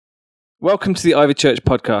Welcome to the Ivy Church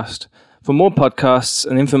podcast. For more podcasts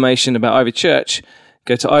and information about Ivy Church,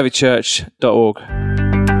 go to ivychurch.org.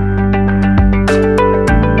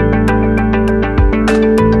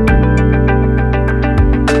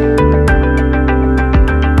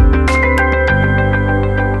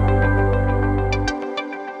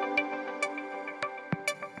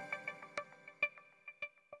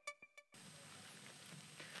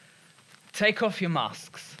 Take off your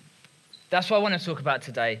masks. That's what I want to talk about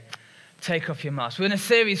today. Take off your mask. We're in a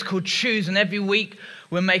series called Choose, and every week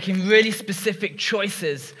we're making really specific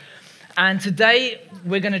choices. And today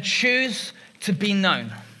we're going to choose to be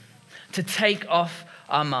known, to take off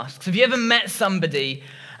our masks. Have you ever met somebody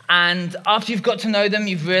and after you've got to know them,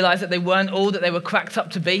 you've realized that they weren't all that they were cracked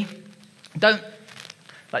up to be? Don't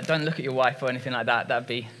look at your wife or anything like that. That'd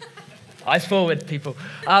be eyes forward, people.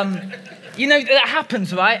 That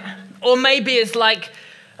happens, right? Or maybe it's like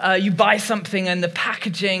you buy something and the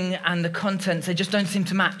packaging and the contents, they just don't seem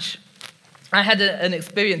to match. I had an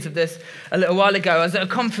experience of this a little while ago. I was at a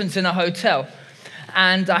conference in a hotel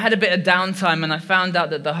and I had a bit of downtime and I found out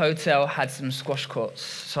that the hotel had some squash courts.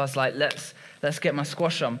 So I was like, let's get my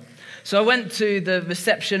squash on. So I went to the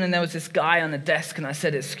reception and there was this guy on the desk and I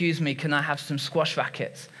said, "Excuse me, can I have some squash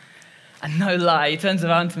rackets?" And no lie, he turns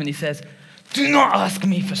around to me and he says, "Do not ask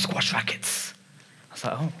me for squash rackets." I was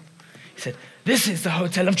like, oh. He said, "This is the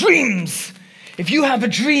Hotel of Dreams. If you have a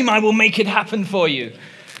dream, I will make it happen for you."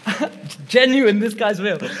 Genuine, this guy's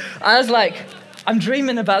real. I was like, "I'm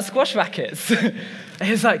dreaming about squash rackets." And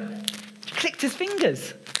he's like, clicked his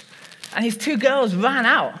fingers. And his two girls ran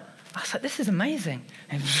out. I was like, this is amazing.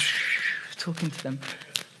 And talking to them.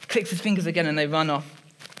 Clicks his fingers again and they run off.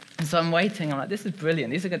 And so I'm waiting. I'm like, this is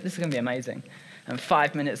brilliant. This is going to be amazing. And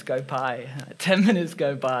 5 minutes go by, 10 minutes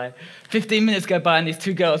go by, 15 minutes go by, and these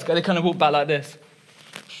two girls, they kind of walk back like this.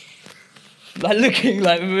 Like looking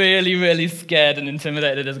like really, really scared and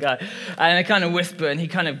intimidated, this guy. And I kind of whisper, and he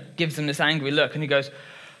kind of gives them this angry look, and he goes,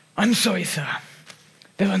 "I'm sorry, sir.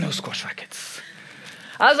 There are no squash rackets."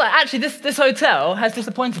 I was like, actually, this hotel has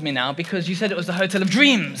disappointed me now because you said it was the Hotel of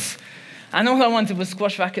Dreams. And all I wanted was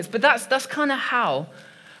squash rackets. But that's kind of how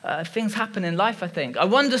things happen in life, I think. I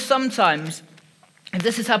wonder sometimes if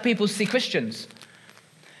this is how people see Christians.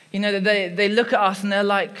 You know, they look at us and they're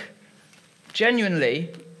like, genuinely,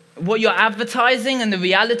 what you're advertising and the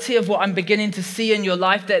reality of what I'm beginning to see in your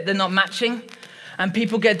life, they're not matching. And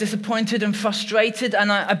people get disappointed and frustrated.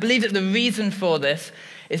 And I believe that the reason for this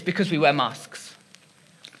is because we wear masks.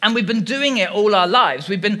 And we've been doing it all our lives.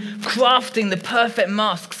 We've been crafting the perfect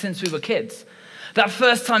mask since we were kids. That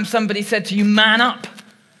first time somebody said to you, "Man up,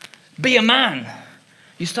 be a man,"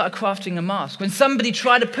 you started crafting a mask. When somebody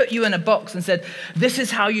tried to put you in a box and said, "This is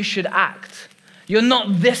how you should act. You're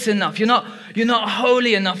not this enough. You're not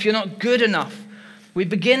holy enough. You're not good enough." We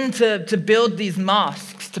begin to build these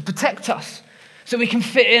masks to protect us so we can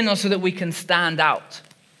fit in or so that we can stand out.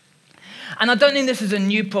 And I don't think this is a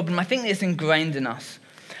new problem. I think it's ingrained in us.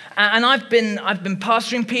 And I've been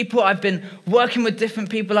pastoring people. I've been working with different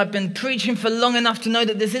people. I've been preaching for long enough to know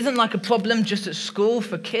that this isn't like a problem just at school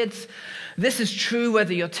for kids. This is true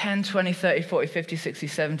whether you're 10, 20, 30, 40, 50, 60,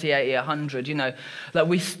 70, 80, 100, like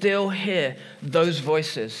we still hear those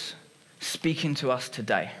voices speaking to us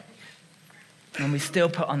today. And we still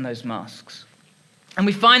put on those masks. And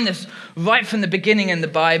we find this right from the beginning in the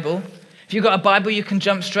Bible. If you've got a Bible, you can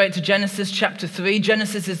jump straight to Genesis chapter 3.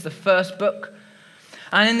 Genesis is the first book.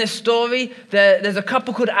 And in this story, there's a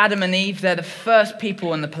couple called Adam and Eve. They're the first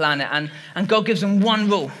people on the planet. And God gives them one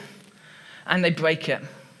rule. And they break it.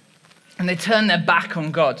 And they turn their back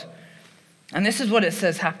on God. And this is what it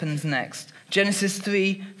says happens next. Genesis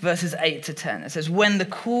 3, verses 8 to 10. It says, "When the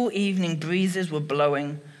cool evening breezes were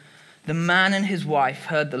blowing, the man and his wife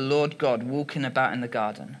heard the Lord God walking about in the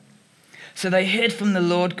garden. So they hid from the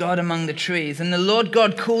Lord God among the trees. And the Lord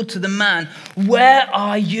God called to the man, 'Where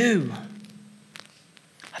are you?'"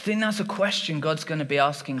 I think that's a question God's going to be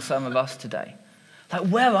asking some of us today. Like,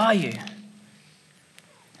 where are you?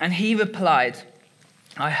 And he replied,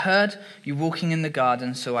 "I heard you walking in the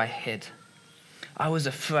garden, so I hid. I was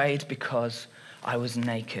afraid because I was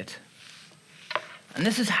naked." And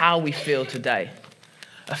this is how we feel today.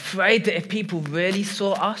 Afraid that if people really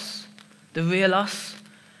saw us, the real us,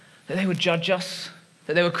 that they would judge us,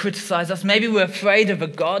 that they would criticize us. Maybe we're afraid of a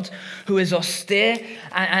God who is austere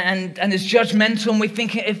and is judgmental, and we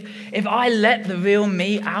think if I let the real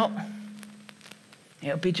me out,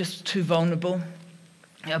 it'll be just too vulnerable.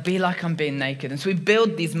 It'll be like I'm being naked. And so we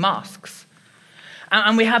build these masks.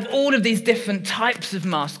 And we have all of these different types of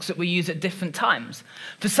masks that we use at different times.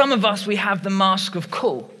 For some of us, we have the mask of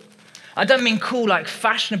cool. I don't mean cool like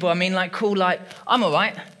fashionable. I mean like cool like, I'm all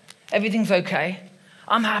right. Everything's okay.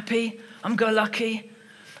 I'm happy. I'm go-lucky.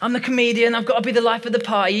 I'm the comedian. I've got to be the life of the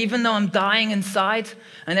party. Even though I'm dying inside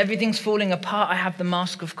and everything's falling apart, I have the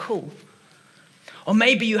mask of cool. Or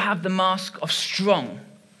maybe you have the mask of strong.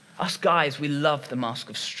 Us guys, we love the mask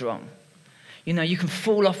of strong. You know, you can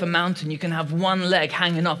fall off a mountain. You can have one leg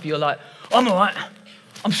hanging off. You're like, I'm all right.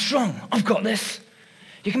 I'm strong. I've got this.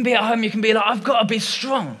 You can be at home. You can be like, I've got to be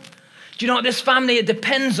strong. Do you know what? This family, it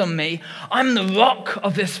depends on me. I'm the rock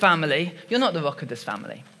of this family. You're not the rock of this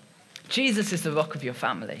family. Jesus is the rock of your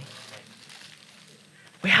family.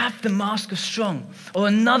 We have the mask of strong, or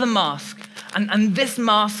another mask. And this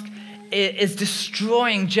mask is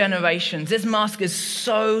destroying generations. This mask is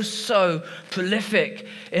so prolific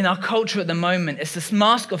in our culture at the moment. It's this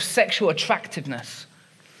mask of sexual attractiveness.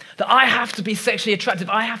 That I have to be sexually attractive.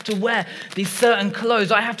 I have to wear these certain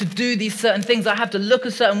clothes. I have to do these certain things. I have to look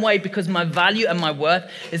a certain way because my value and my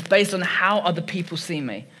worth is based on how other people see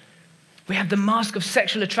me. We have the mask of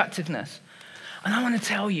sexual attractiveness. And I want to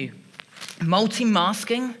tell you,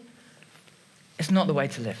 multi-masking is not the way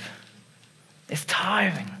to live. It's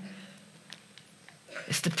tiring.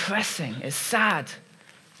 It's depressing. It's sad.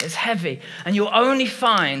 It's heavy. And you'll only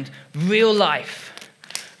find real life,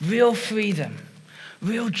 real freedom,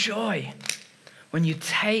 real joy when you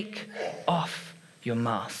take off your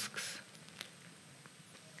masks.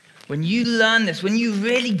 When you learn this, when you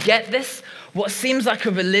really get this, what seems like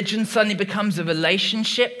a religion suddenly becomes a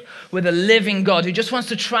relationship with a living God who just wants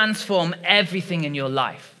to transform everything in your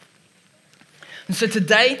life. And so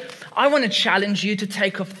today, I want to challenge you to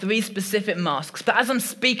take off 3 specific masks. But as I'm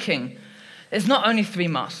speaking, there's not only 3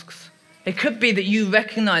 masks. It could be that you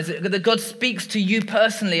recognize it, that God speaks to you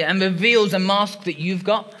personally and reveals a mask that you've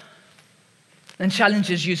got and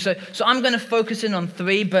challenges you. So I'm going to focus in on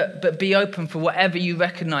 3, but be open for whatever you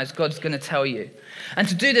recognize God's going to tell you. And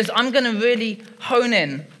to do this, I'm going to really hone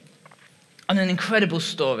in on an incredible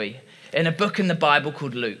story in a book in the Bible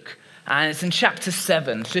called Luke. And it's in chapter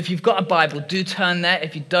 7. So if you've got a Bible, do turn there.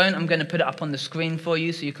 If you don't, I'm going to put it up on the screen for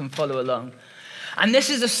you so you can follow along. And this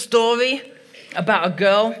is a story about a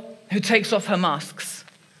girl who takes off her masks.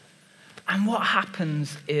 And what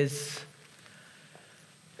happens is,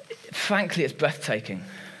 frankly, it's breathtaking.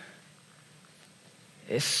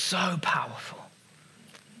 It's so powerful.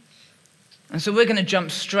 And so we're going to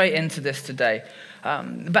jump straight into this today.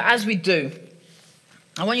 But as we do,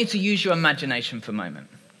 I want you to use your imagination for a moment.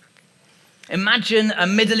 Imagine a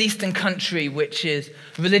Middle Eastern country which is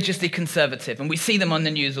religiously conservative, and we see them on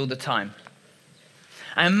the news all the time.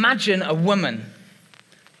 And imagine a woman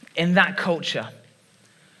in that culture.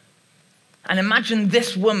 And imagine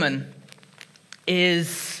this woman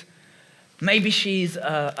is, maybe she's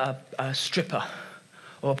a stripper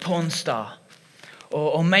or a porn star,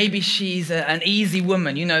 or maybe she's an easy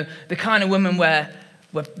woman, you know, the kind of woman where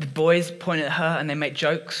the boys point at her and they make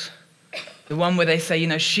jokes. The one where they say, you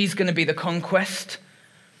know, she's going to be the conquest.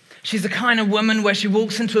 She's the kind of woman where she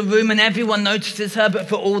walks into a room and everyone notices her, but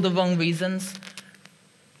for all the wrong reasons.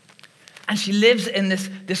 And she lives in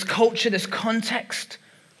this culture, this context,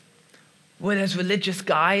 where there's religious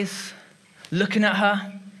guys looking at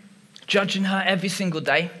her, judging her every single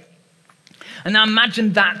day. And now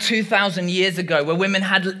imagine that 2,000 years ago, where women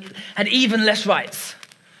had even less rights,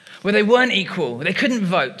 where they weren't equal, they couldn't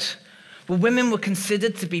vote, where women were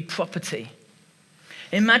considered to be property.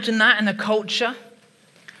 Imagine that in a culture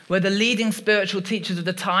where the leading spiritual teachers of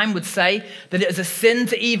the time would say that it is a sin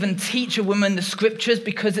to even teach a woman the scriptures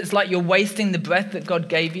because it's like you're wasting the breath that God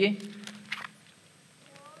gave you.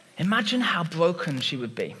 Imagine how broken she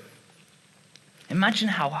would be. Imagine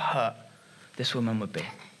how hurt this woman would be.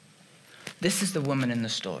 This is the woman in the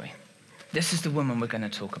story. This is the woman we're going to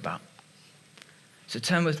talk about. So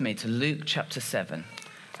turn with me to Luke chapter 7,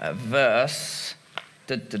 verse,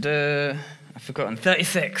 I've forgotten,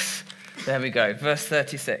 36. There we go, verse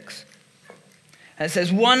 36. And it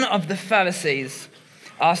says, one of the Pharisees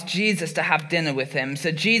asked Jesus to have dinner with him.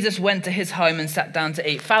 So Jesus went to his home and sat down to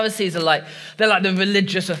eat. Pharisees are they're like the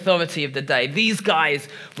religious authority of the day. These guys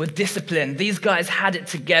were disciplined. These guys had it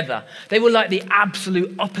together. They were like the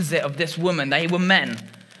absolute opposite of this woman. They were men.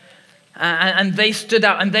 And they stood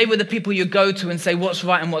out, and they were the people you go to and say what's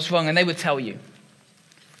right and what's wrong, and they would tell you.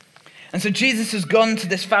 And so Jesus has gone to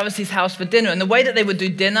this Pharisee's house for dinner. And the way that they would do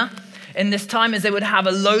dinner in this time is they would have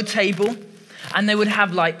a low table, and they would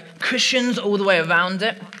have like cushions all the way around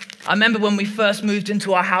it. I remember when we first moved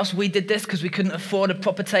into our house, we did this because we couldn't afford a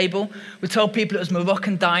proper table. We told people it was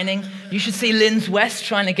Moroccan dining. You should see Lynn's West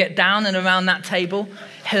trying to get down and around that table.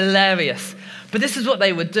 Hilarious. But this is what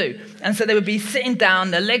they would do. And so they would be sitting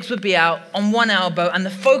down, their legs would be out on one elbow, and the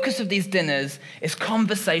focus of these dinners is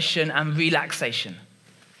conversation and relaxation.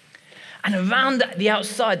 And around the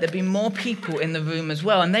outside, there'd be more people in the room as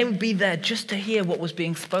well. And they would be there just to hear what was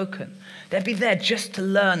being spoken. They'd be there just to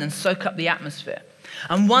learn and soak up the atmosphere.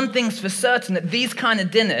 And one thing's for certain, that these kind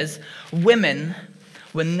of dinners, women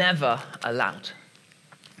were never allowed.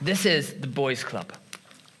 This is the boys' club.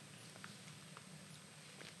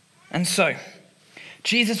 And so,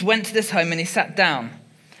 Jesus went to this home and he sat down.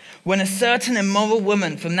 When a certain immoral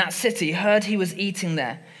woman from that city heard he was eating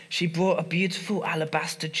there, she brought a beautiful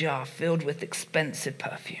alabaster jar filled with expensive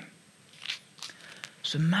perfume.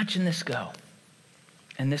 So imagine this girl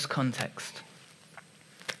in this context.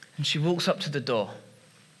 And she walks up to the door.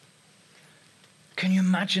 Can you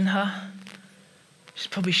imagine her? She's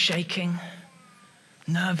probably shaking,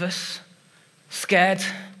 nervous, scared,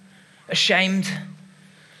 ashamed.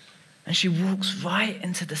 And she walks right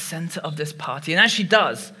into the center of this party. And as she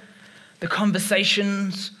does, the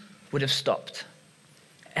conversations would have stopped.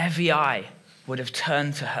 Every eye would have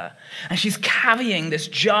turned to her. And she's carrying this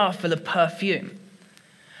jar full of perfume.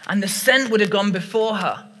 And the scent would have gone before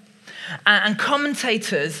her. And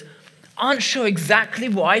commentators aren't sure exactly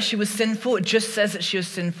why she was sinful. It just says that she was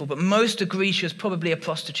sinful. But most agree she was probably a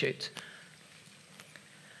prostitute.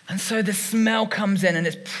 And so the smell comes in, and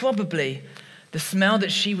it's probably the smell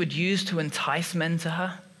that she would use to entice men to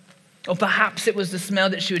her. Or perhaps it was the smell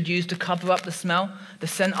that she would use to cover up the smell, the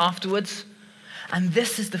scent afterwards. And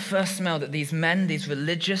this is the first smell that these men, these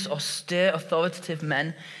religious, austere, authoritative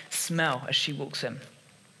men, smell as she walks in.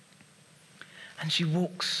 And she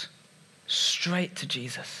walks straight to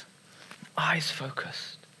Jesus, eyes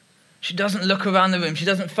focused. She doesn't look around the room. She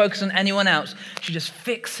doesn't focus on anyone else. She just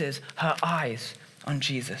fixes her eyes on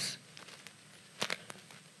Jesus.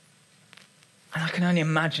 And I can only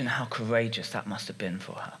imagine how courageous that must have been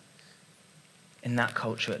for her in that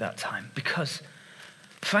culture at that time. Because,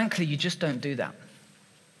 frankly, you just don't do that.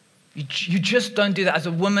 You just don't do that. As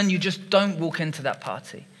a woman, you just don't walk into that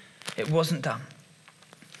party. It wasn't done.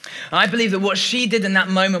 And I believe that what she did in that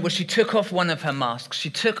moment was she took off one of her masks. She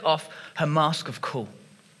took off her mask of cool.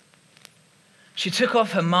 She took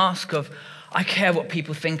off her mask of, I care what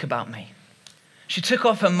people think about me. She took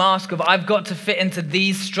off her mask of, I've got to fit into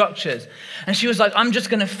these structures. And she was like, I'm just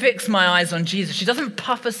going to fix my eyes on Jesus. She doesn't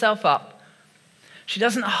puff herself up. She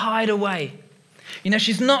doesn't hide away. You know,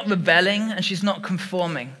 she's not rebelling and she's not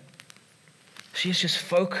conforming. She is just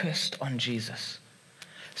focused on Jesus.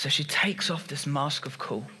 So she takes off this mask of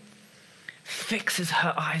cool, fixes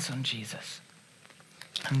her eyes on Jesus,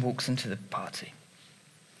 and walks into the party.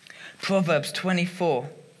 Proverbs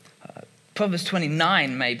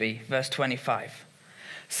 29 maybe, verse 25,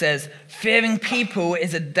 says, fearing people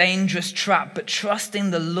is a dangerous trap, but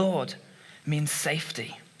trusting the Lord means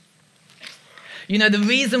safety. You know, the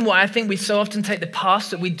reason why I think we so often take the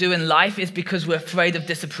paths that we do in life is because we're afraid of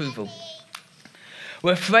disapproval.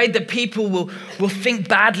 We're afraid that people will think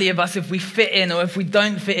badly of us if we fit in or if we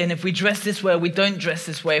don't fit in, if we dress this way or we don't dress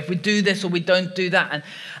this way, if we do this or we don't do that.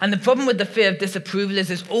 And the problem with the fear of disapproval is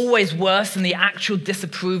it's always worse than the actual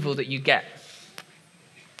disapproval that you get.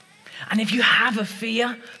 And if you have a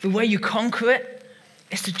fear, the way you conquer it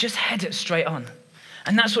is to just head it straight on.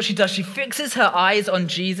 And that's what she does. She fixes her eyes on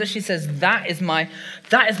Jesus. She says, that is my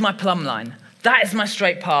plumb line. That is my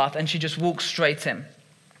straight path. And she just walks straight in.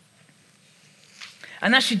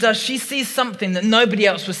 And as she does, she sees something that nobody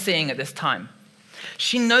else was seeing at this time.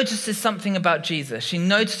 She notices something about Jesus. She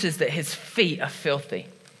notices that his feet are filthy.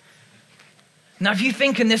 Now, if you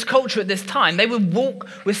think in this culture at this time, they would walk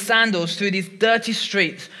with sandals through these dirty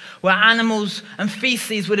streets where animals and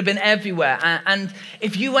feces would have been everywhere. And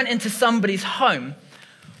if you went into somebody's home,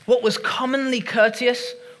 what was commonly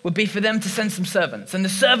courteous would be for them to send some servants. And the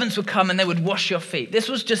servants would come and they would wash your feet. This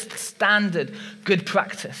was just standard good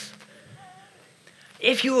practice.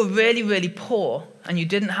 If you were really, really poor and you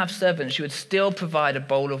didn't have servants, you would still provide a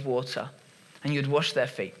bowl of water and you'd wash their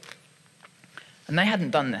feet. And they hadn't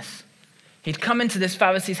done this. He'd come into this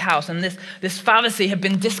Pharisee's house and this Pharisee had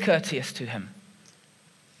been discourteous to him.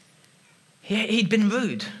 He'd been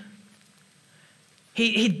rude.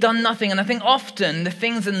 He'd done nothing. And I think often the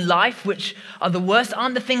things in life which are the worst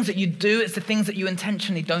aren't the things that you do, it's the things that you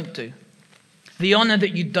intentionally don't do. The honor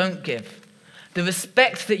that you don't give. The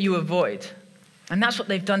respect that you avoid. And that's what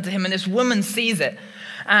they've done to him. And this woman sees it.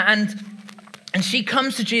 And she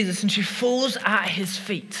comes to Jesus and she falls at his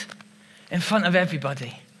feet in front of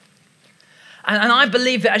everybody. And I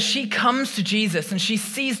believe that as she comes to Jesus and she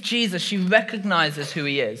sees Jesus, she recognizes who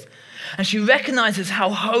he is. And she recognizes how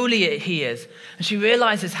holy he is. And she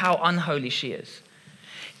realizes how unholy she is.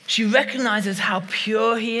 She recognizes how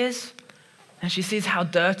pure he is. And she sees how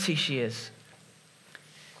dirty she is.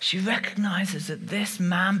 She recognizes that this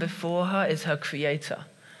man before her is her creator.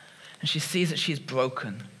 and she sees that she's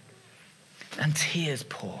broken, and tears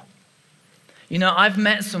pour. You know, I've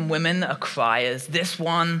met some women that are criers. This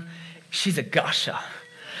one, she's a gusher.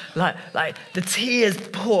 Like the tears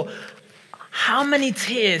pour. How many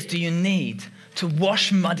tears do you need to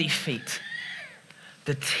wash muddy feet?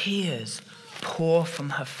 The tears pour from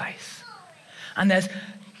her face. And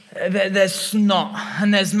there's snot,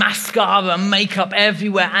 and there's mascara and makeup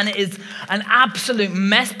everywhere, and it is an absolute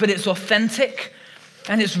mess, but it's authentic,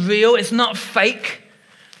 and it's real. It's not fake.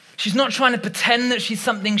 She's not trying to pretend that she's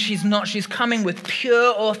something she's not. She's coming with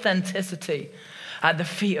pure authenticity at the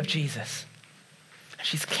feet of Jesus. And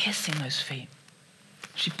she's kissing those feet.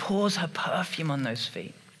 She pours her perfume on those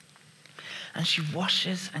feet. And she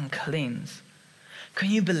washes and cleans.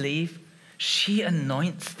 Can you believe she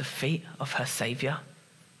anoints the feet of her Savior?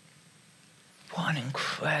 What an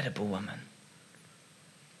incredible woman.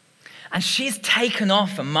 And she's taken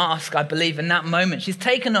off a mask, I believe, in that moment. She's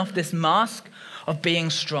taken off this mask of being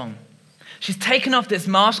strong. She's taken off this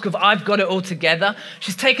mask of I've got it all together.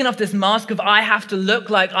 She's taken off this mask of I have to look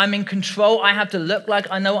like I'm in control. I have to look like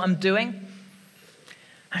I know what I'm doing.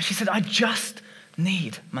 And she said, I just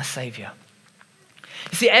need my Savior.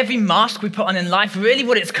 You see, every mask we put on in life, really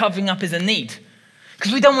what it's covering up is a need.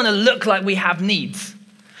 Because we don't want to look like we have needs.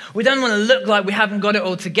 We don't want to look like we haven't got it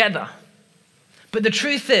all together. But the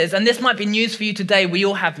truth is, and this might be news for you today, we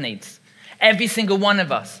all have needs. Every single one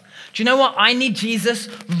of us. Do you know what? I need Jesus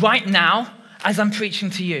right now as I'm preaching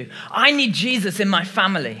to you. I need Jesus in my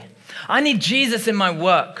family. I need Jesus in my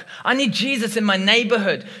work. I need Jesus in my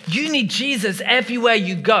neighborhood. You need Jesus everywhere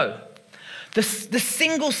you go. The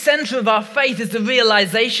single center of our faith is the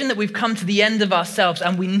realization that we've come to the end of ourselves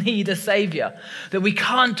and we need a Savior, that we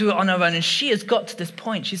can't do it on our own. And she has got to this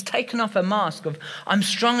point. She's taken off her mask of I'm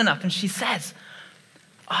strong enough. And she says,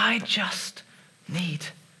 I just need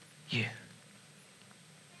you.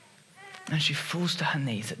 And she falls to her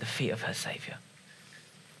knees at the feet of her Savior.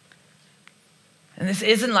 And this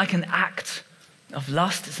isn't like an act of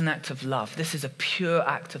lust, it's an act of love. This is a pure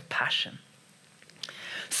act of passion.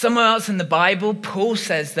 Somewhere else in the Bible, Paul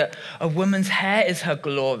says that a woman's hair is her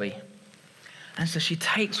glory. And so she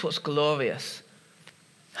takes what's glorious,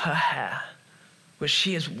 her hair, which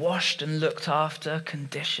she has washed and looked after,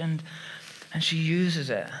 conditioned, and she uses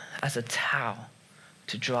it as a towel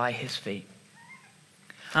to dry his feet.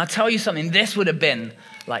 And I'll tell you something, this would have been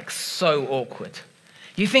like so awkward.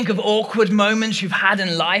 You think of awkward moments you've had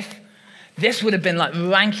in life, this would have been like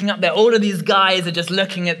ranking up there. All of these guys are just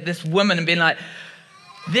looking at this woman and being like,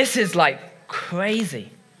 this is like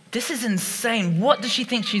crazy. This is insane. What does she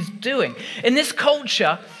think she's doing? In this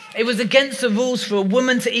culture, it was against the rules for a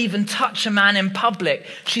woman to even touch a man in public.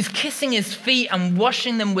 She's kissing his feet and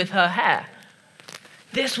washing them with her hair.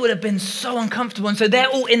 This would have been so uncomfortable. And so they're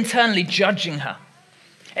all internally judging her.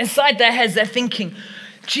 Inside their heads, they're thinking,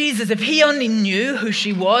 Jesus, if he only knew who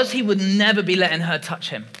she was, he would never be letting her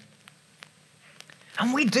touch him.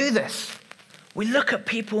 And we do this. We look at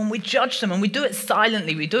people and we judge them, and we do it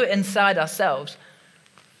silently. We do it inside ourselves.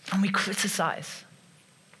 And we criticize.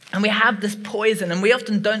 And we have this poison, and we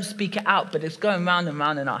often don't speak it out, but it's going round and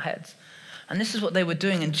round in our heads. And this is what they were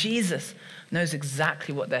doing, and Jesus knows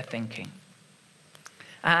exactly what they're thinking.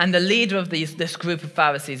 And the leader of this group of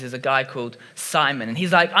Pharisees is a guy called Simon. And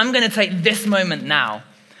he's like, I'm going to take this moment now,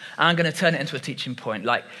 and I'm going to turn it into a teaching point.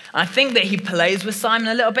 I think that he plays with Simon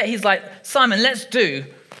a little bit. He's like, Simon, let's do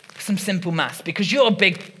some simple maths, because you're a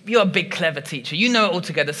big clever teacher. You know it all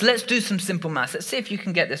together. So let's do some simple maths. Let's see if you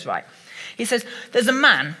can get this right. He says, there's a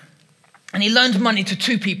man, and he loaned money to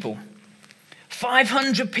two people.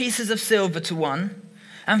 500 pieces of silver to one,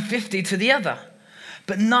 and 50 to the other.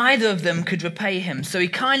 But neither of them could repay him, so he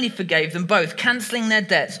kindly forgave them both, cancelling their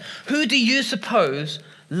debts. Who do you suppose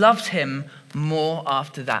loved him more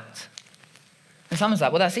after that? And someone's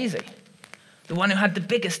like, well, that's easy. The one who had the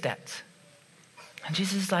biggest debt. And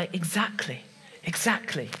Jesus is like, exactly.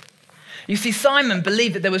 You see, Simon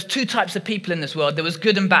believed that there was two types of people in this world. There was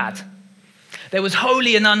good and bad. There was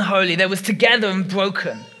holy and unholy. There was together and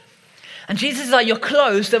broken. And Jesus is like, you're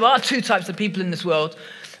close. There are two types of people in this world,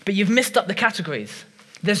 but you've missed up the categories.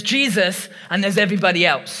 There's Jesus and there's everybody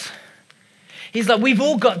else. He's like, we've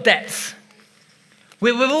all got debts.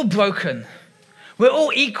 We're all broken. We're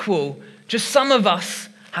all equal. Just some of us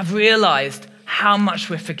have realized how much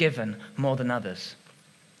we're forgiven more than others.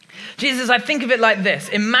 Jesus, I think of it like this.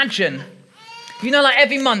 Imagine, like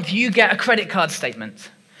every month you get a credit card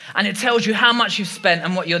statement and it tells you how much you've spent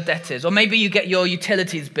and what your debt is. Or maybe you get your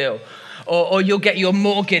utilities bill or you'll get your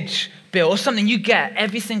mortgage bill or something. You get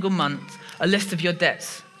every single month a list of your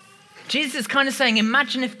debts. Jesus is kind of saying,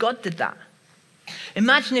 imagine if God did that.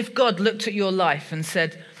 Imagine if God looked at your life and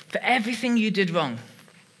said, For everything you did wrong,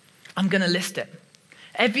 I'm going to list it.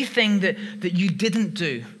 Everything that you didn't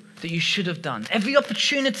do, that you should have done. Every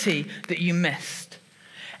opportunity that you missed.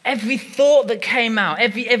 Every thought that came out.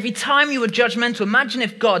 Every time you were judgmental. Imagine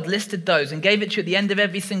if God listed those and gave it to you at the end of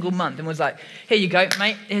every single month and was like, here you go,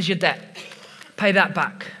 mate, here's your debt. Pay that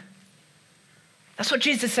back. That's what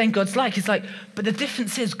Jesus is saying God's like. He's like, but the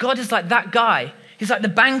difference is God is like that guy. He's like the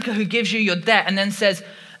banker who gives you your debt and then says,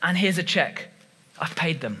 and here's a check. I've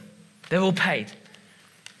paid them. They're all paid.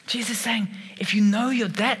 Jesus is saying, if you know your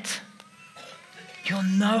debt, you'll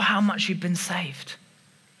know how much you've been saved.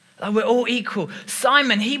 Like we're all equal.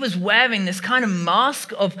 Simon, he was wearing this kind of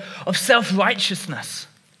mask of self-righteousness.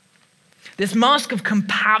 This mask of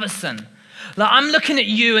comparison. Like I'm looking at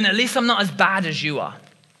you and at least I'm not as bad as you are.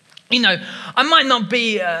 You know, I might not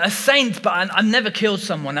be a saint, but I've never killed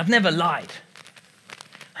someone. I've never lied.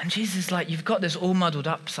 And Jesus is like, you've got this all muddled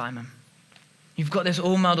up, Simon. You've got this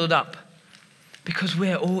all muddled up because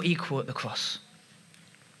we're all equal at the cross.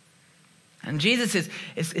 And Jesus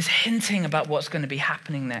is hinting about what's going to be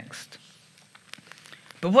happening next.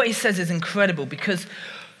 But what he says is incredible because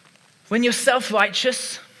when you're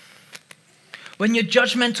self-righteous, when you're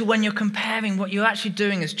judgmental, when you're comparing, what you're actually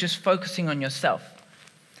doing is just focusing on yourself.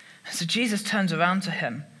 So Jesus turns around to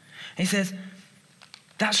him and he says,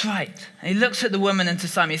 that's right. And he looks at the woman and to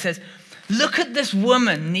Simon. He says, look at this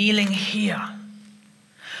woman kneeling here.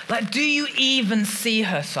 Like, do you even see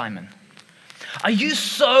her, Simon? Are you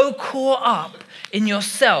so caught up in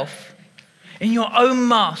yourself, in your own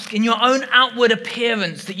mask, in your own outward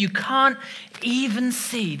appearance that you can't even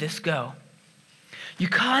see this girl? You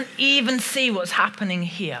can't even see what's happening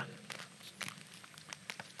here.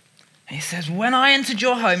 He says, when I entered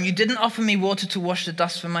your home, you didn't offer me water to wash the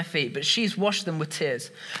dust from my feet, but she's washed them with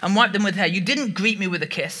tears and wiped them with hair. You didn't greet me with a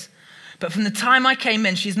kiss, but from the time I came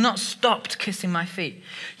in, she's not stopped kissing my feet.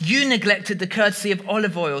 You neglected the courtesy of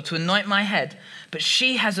olive oil to anoint my head, but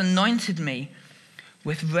she has anointed me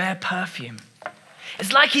with rare perfume.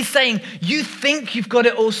 It's like he's saying, you think you've got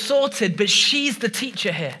it all sorted, but she's the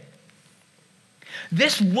teacher here.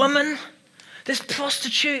 This woman, this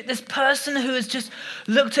prostitute, this person who has just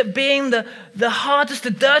looked at being the hardest,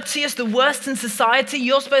 the dirtiest, the worst in society.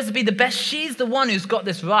 You're supposed to be the best. She's the one who's got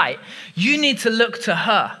this right. You need to look to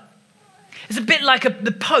her. It's a bit like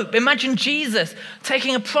the Pope. Imagine Jesus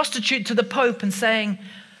taking a prostitute to the Pope and saying,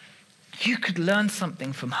 you could learn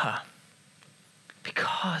something from her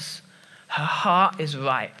because her heart is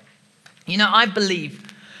right. You know, I believe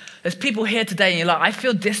there's people here today and you're like, I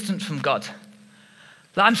feel distant from God.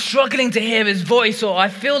 Like I'm struggling to hear his voice, or I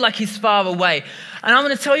feel like he's far away. And I'm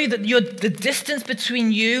going to tell you that the distance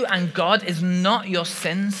between you and God is not your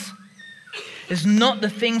sins. It's not the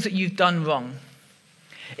things that you've done wrong.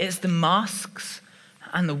 It's the masks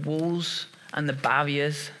and the walls and the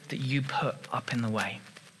barriers that you put up in the way.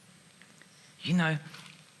 You know,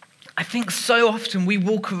 I think so often we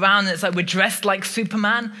walk around and it's like we're dressed like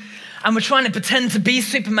Superman and we're trying to pretend to be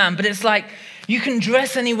Superman, but it's like you can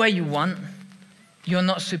dress any way you want. You're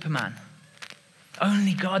not Superman.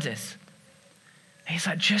 Only God is. And he's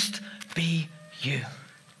like, just be you.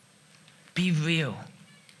 Be real.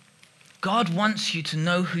 God wants you to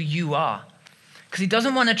know who you are because he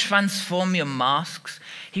doesn't want to transform your masks.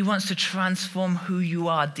 He wants to transform who you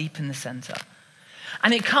are deep in the center.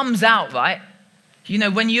 And it comes out, right? You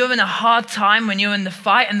know, when you're in a hard time, when you're in the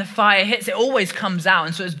fight and the fire hits, it always comes out.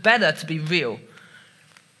 And so it's better to be real.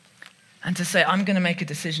 And to say, I'm going to make a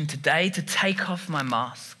decision today to take off my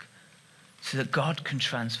mask so that God can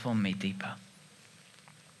transform me deeper.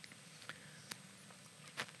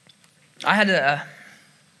 I had a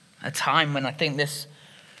time when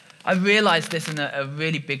I realized this in a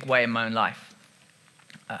really big way in my own life.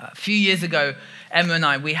 A few years ago, Emma and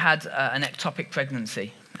I, we had an ectopic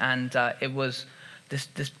pregnancy. And it was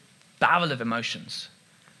this barrel of emotions.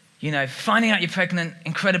 You know, finding out you're pregnant,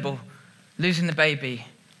 incredible. Losing the baby,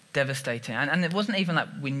 devastating. And it wasn't even like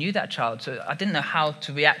we knew that child, so I didn't know how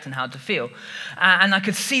to react and how to feel. And I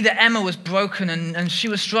could see that Emma was broken and she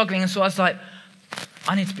was struggling, and so I was like,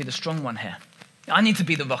 I need to be the strong one here. I need to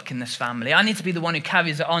be the rock in this family. I need to be the one who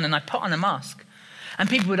carries it on, and I put on a mask. And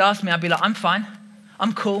people would ask me, I'd be like, I'm fine.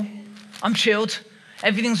 I'm cool. I'm chilled.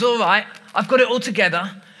 Everything's all right. I've got it all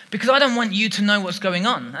together because I don't want you to know what's going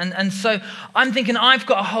on. And so I'm thinking I've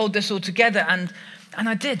got to hold this all together, and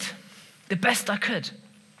I did the best I could.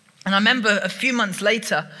 And I remember a few months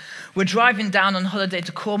later, we're driving down on holiday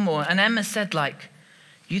to Cornwall, and Emma said, like,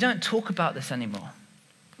 you don't talk about this anymore.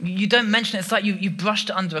 You don't mention it. It's like you brushed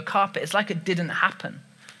it under a carpet. It's like it didn't happen.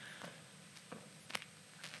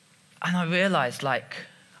 And I realized, like,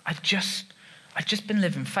 I'd just been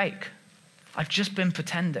living fake. I've just been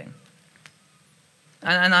pretending.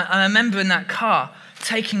 And I remember in that car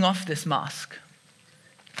taking off this mask,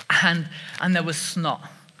 and there was snot,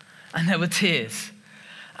 and there were tears,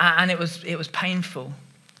 and it was painful.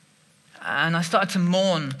 And I started to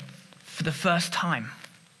mourn for the first time.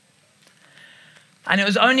 And it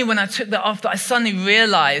was only when I took that off that I suddenly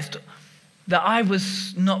realized that I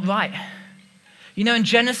was not right. You know, in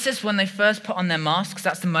Genesis, when they first put on their masks,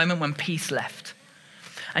 that's the moment when peace left.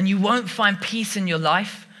 And you won't find peace in your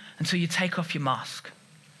life until you take off your mask.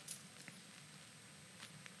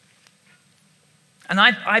 And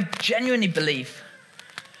I genuinely believe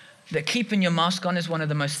that keeping your mask on is one of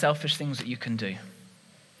the most selfish things that you can do.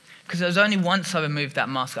 Because it was only once I removed that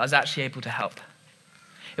mask I was actually able to help.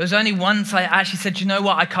 It was only once I actually said, you know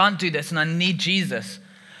what, I can't do this and I need Jesus,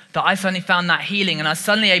 that I suddenly found that healing, and I was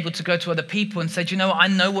suddenly able to go to other people and say, you know what, I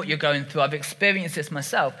know what you're going through. I've experienced this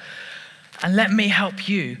myself. And let me help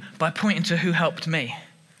you by pointing to who helped me.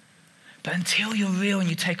 But until you're real and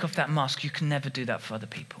you take off that mask, you can never do that for other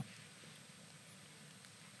people.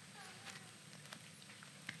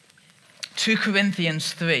 2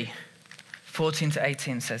 Corinthians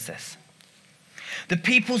 3:14-18 says this. The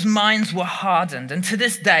people's minds were hardened, and to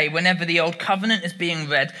this day, whenever the old covenant is being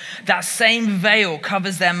read, that same veil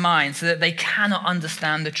covers their minds so that they cannot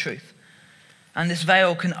understand the truth. And this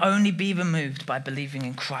veil can only be removed by believing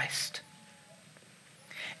in Christ.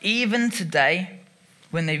 Even today,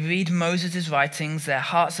 when they read Moses' writings, their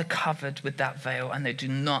hearts are covered with that veil and they do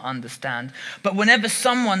not understand. But whenever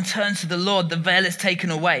someone turns to the Lord, the veil is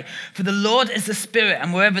taken away. For the Lord is the Spirit,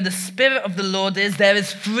 and wherever the Spirit of the Lord is, there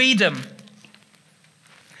is freedom.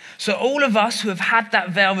 So all of us who have had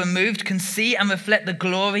that veil removed can see and reflect the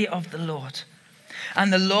glory of the Lord.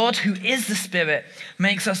 And the Lord, who is the Spirit,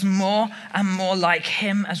 makes us more and more like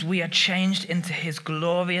him as we are changed into his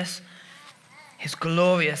glorious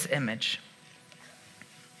image.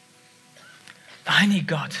 I need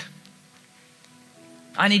God.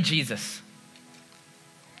 I need Jesus.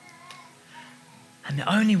 And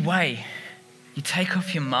the only way you take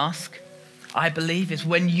off your mask, I believe, is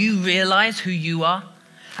when you realize who you are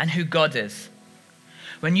and who God is.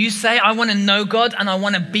 When you say, I want to know God and I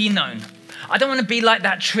want to be known. I don't want to be like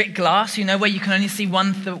that trick glass, you know, where you can only see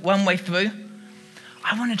one way through.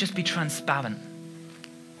 I want to just be transparent.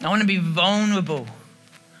 I want to be vulnerable.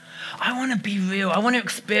 I want to be real. I want to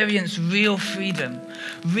experience real freedom,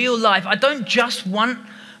 real life. I don't just want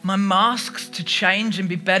my masks to change and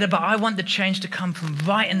be better, but I want the change to come from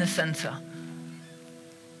right in the center.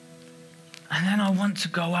 And then I want to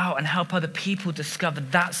go out and help other people discover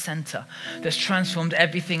that center that's transformed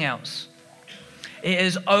everything else. It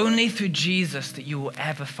is only through Jesus that you will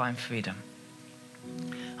ever find freedom.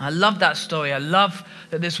 I love that story. I love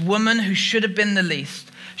that this woman who should have been the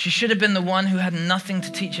least, she should have been the one who had nothing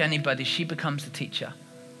to teach anybody, she becomes the teacher.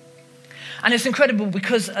 And it's incredible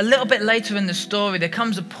because a little bit later in the story, there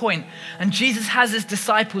comes a point and Jesus has his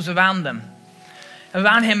disciples around him,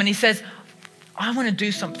 and he says, I want to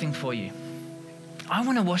do something for you. I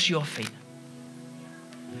want to wash your feet.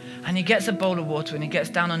 And he gets a bowl of water and he gets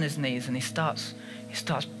down on his knees and he starts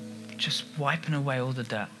just wiping away all the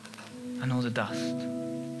dirt and all the dust.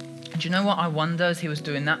 And do you know what I wonder as he was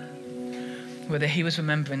doing that? Whether he was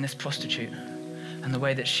remembering this prostitute and the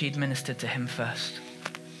way that she'd ministered to him first.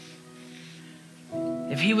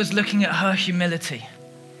 If he was looking at her humility,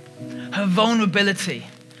 her vulnerability,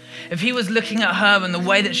 if he was looking at her and the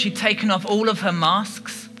way that she'd taken off all of her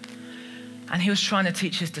masks, and he was trying to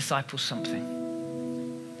teach his disciples something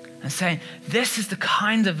and saying, this is the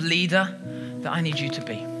kind of leader that I need you to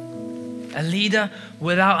be. A leader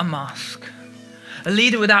without a mask. A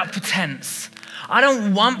leader without pretense. I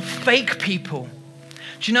don't want fake people.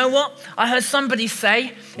 Do you know what? I heard somebody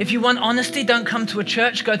say, if you want honesty, don't come to a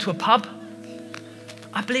church, go to a pub.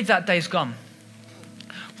 I believe that day's gone.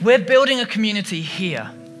 We're building a community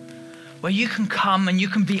here where you can come and you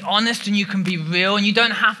can be honest and you can be real and you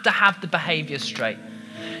don't have to have the behavior straight.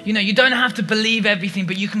 You know, you don't have to believe everything,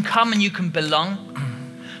 but you can come and you can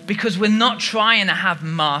belong because we're not trying to have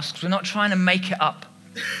masks. We're not trying to make it up.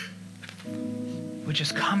 We're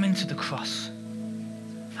just coming to the cross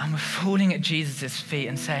and we're falling at Jesus' feet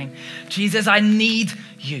and saying, Jesus, I need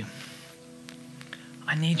you.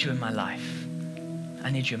 I need you in my life.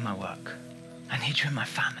 I need you in my work. I need you in my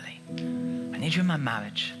family. I need you in my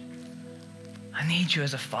marriage. I need you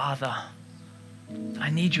as a father. I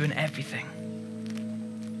need you in everything.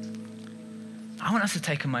 I want us to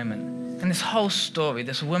take a moment. In this whole story,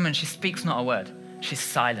 this woman, she speaks not a word. She's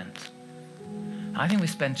silent. I think we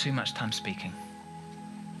spend too much time speaking.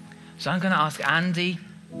 So I'm going to ask Andy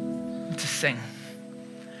to sing.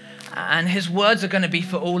 And his words are going to be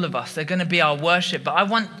for all of us. They're going to be our worship. But I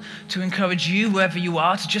want to encourage you, wherever you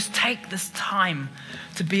are, to just take this time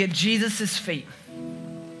to be at Jesus' feet.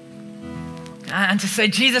 And to say,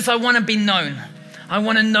 Jesus, I want to be known. I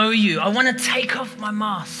want to know you. I want to take off my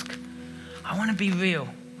mask. I want to be real.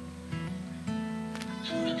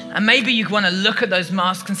 And maybe you want to look at those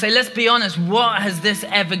masks and say, let's be honest, what has this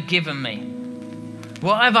ever given me?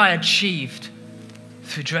 What have I achieved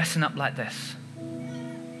through dressing up like this?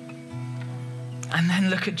 And then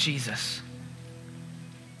look at Jesus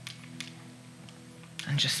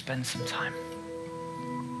and just spend some time.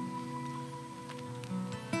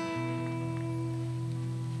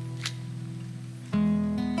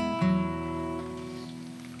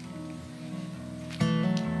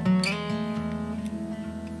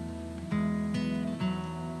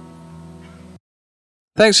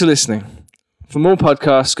 Thanks for listening. For more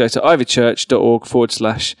podcasts, go to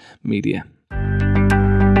ivychurch.org/media.